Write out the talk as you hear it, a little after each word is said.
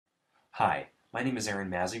Hi, my name is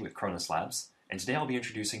Aaron Mazzy with Cronos Labs, and today I'll be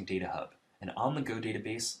introducing DataHub, an on-the-go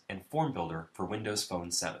database and form builder for Windows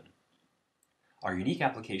Phone 7. Our unique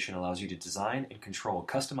application allows you to design and control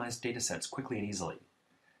customized datasets quickly and easily.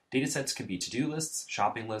 Datasets can be to-do lists,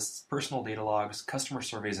 shopping lists, personal data logs, customer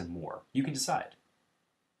surveys, and more. You can decide.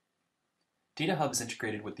 DataHub is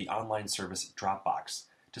integrated with the online service Dropbox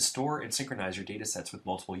to store and synchronize your datasets with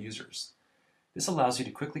multiple users. This allows you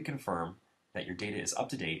to quickly confirm that your data is up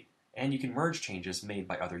to date, and you can merge changes made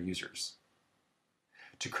by other users.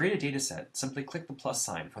 To create a dataset, simply click the plus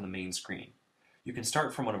sign from the main screen. You can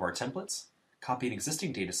start from one of our templates, copy an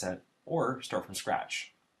existing dataset, or start from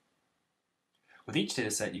scratch. With each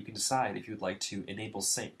dataset, you can decide if you would like to enable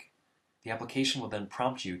sync. The application will then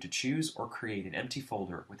prompt you to choose or create an empty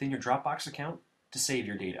folder within your Dropbox account to save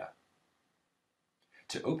your data.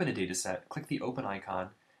 To open a dataset, click the Open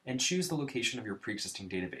icon and choose the location of your pre-existing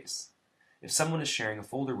database. If someone is sharing a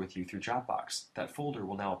folder with you through Dropbox, that folder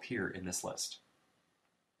will now appear in this list.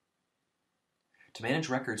 To manage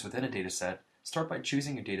records within a dataset, start by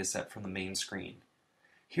choosing a dataset from the main screen.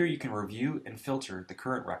 Here you can review and filter the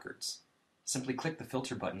current records. Simply click the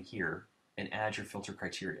filter button here and add your filter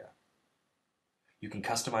criteria. You can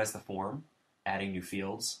customize the form, adding new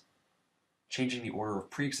fields, changing the order of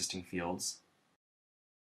pre-existing fields,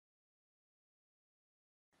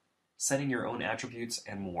 setting your own attributes,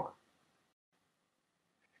 and more.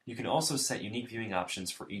 You can also set unique viewing options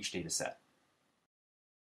for each dataset.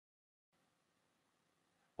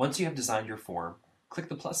 Once you have designed your form, click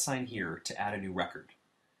the plus sign here to add a new record.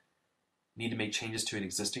 Need to make changes to an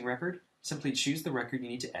existing record? Simply choose the record you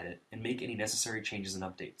need to edit and make any necessary changes and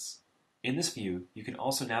updates. In this view, you can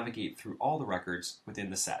also navigate through all the records within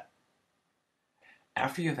the set.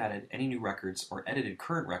 After you have added any new records or edited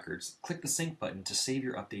current records, click the Sync button to save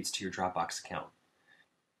your updates to your Dropbox account.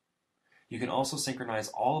 You can also synchronize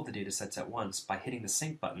all of the datasets at once by hitting the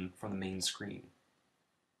Sync button from the main screen.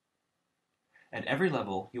 At every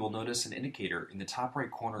level, you will notice an indicator in the top right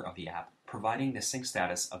corner of the app providing the sync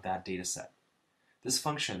status of that dataset. This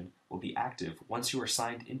function will be active once you are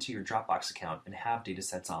signed into your Dropbox account and have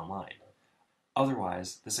datasets online.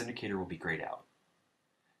 Otherwise, this indicator will be grayed out.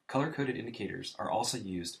 Color-coded indicators are also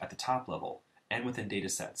used at the top level and within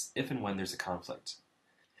datasets if and when there's a conflict.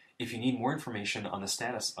 If you need more information on the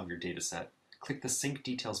status of your dataset, click the Sync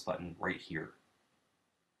Details button right here.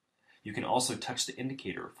 You can also touch the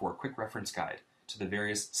indicator for a quick reference guide to the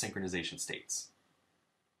various synchronization states.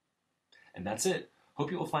 And that's it.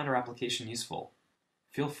 Hope you will find our application useful.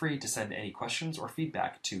 Feel free to send any questions or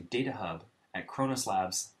feedback to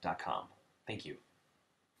datahub@cronoslabs.com. Thank you.